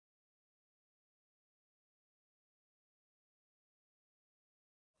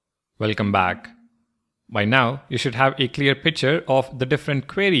Welcome back. By now, you should have a clear picture of the different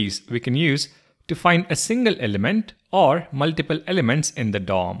queries we can use to find a single element or multiple elements in the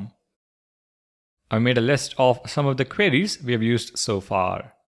DOM. I made a list of some of the queries we have used so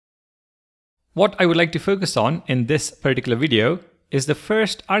far. What I would like to focus on in this particular video is the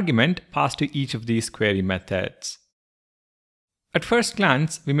first argument passed to each of these query methods. At first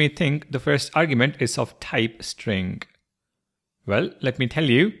glance, we may think the first argument is of type string. Well, let me tell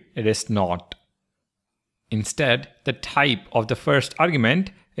you, it is not. Instead, the type of the first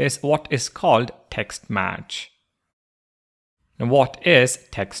argument is what is called text match. Now, what is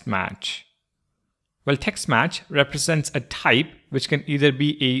text match? Well, text match represents a type which can either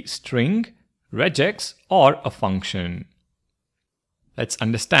be a string, regex, or a function. Let's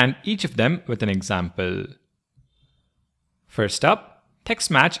understand each of them with an example. First up,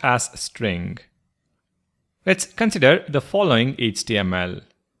 text match as string. Let's consider the following HTML.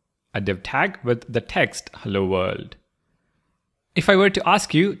 A div tag with the text hello world. If I were to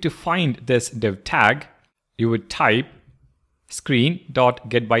ask you to find this div tag, you would type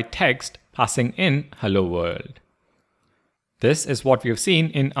screen.getByText passing in hello world. This is what we have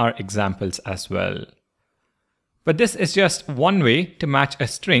seen in our examples as well. But this is just one way to match a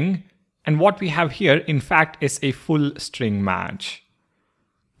string, and what we have here in fact is a full string match.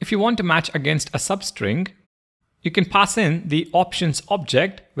 If you want to match against a substring, you can pass in the options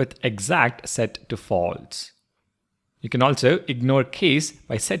object with exact set to false. You can also ignore case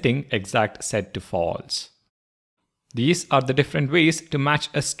by setting exact set to false. These are the different ways to match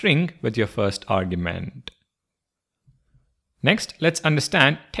a string with your first argument. Next, let's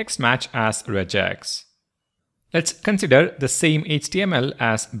understand text match as regex. Let's consider the same HTML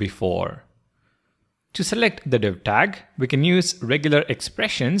as before. To select the div tag, we can use regular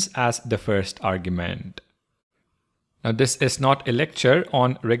expressions as the first argument. Now, this is not a lecture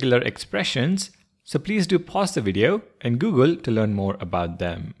on regular expressions, so please do pause the video and Google to learn more about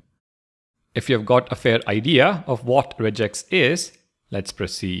them. If you've got a fair idea of what regex is, let's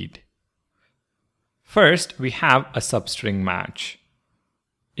proceed. First, we have a substring match.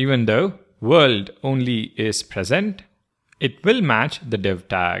 Even though world only is present, it will match the div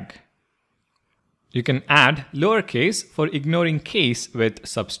tag. You can add lowercase for ignoring case with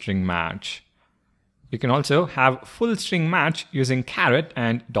substring match. You can also have full string match using caret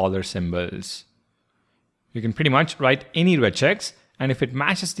and dollar symbols. You can pretty much write any regex, and if it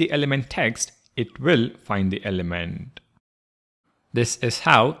matches the element text, it will find the element. This is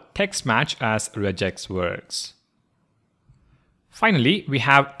how text match as regex works. Finally, we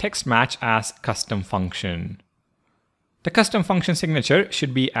have text match as custom function. The custom function signature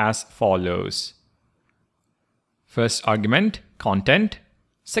should be as follows. First argument, content.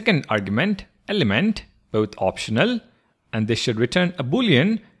 Second argument, element, both optional. And this should return a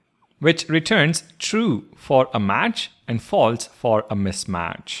boolean which returns true for a match and false for a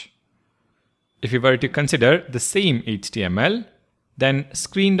mismatch. If you were to consider the same HTML, then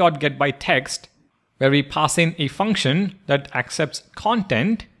screen.getByText, where we pass in a function that accepts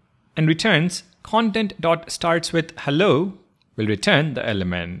content and returns content.starts with hello, will return the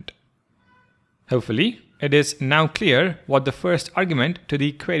element. Hopefully, it is now clear what the first argument to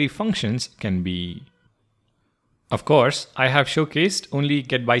the query functions can be. Of course, I have showcased only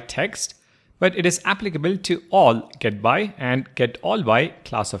getByText, but it is applicable to all getBy and getAllBy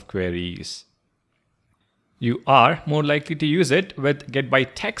class of queries. You are more likely to use it with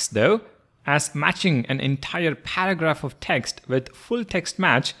getByText though, as matching an entire paragraph of text with full text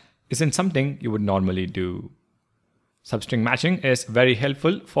match isn't something you would normally do. Substring matching is very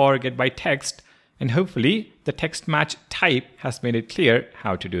helpful for getByText, and hopefully the text match type has made it clear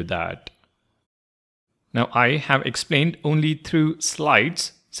how to do that. Now, I have explained only through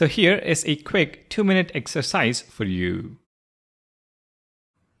slides, so here is a quick 2-minute exercise for you.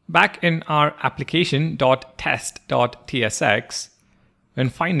 Back in our application.test.tsx, when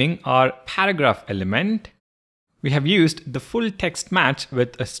finding our paragraph element, we have used the full text match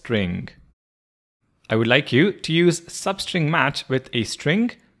with a string. I would like you to use substring match with a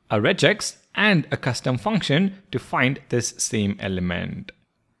string, a regex, and a custom function to find this same element.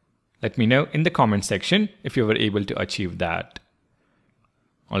 Let me know in the comment section if you were able to achieve that.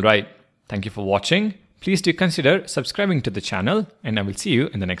 Alright, thank you for watching. Please do consider subscribing to the channel, and I will see you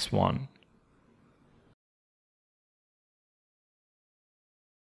in the next one.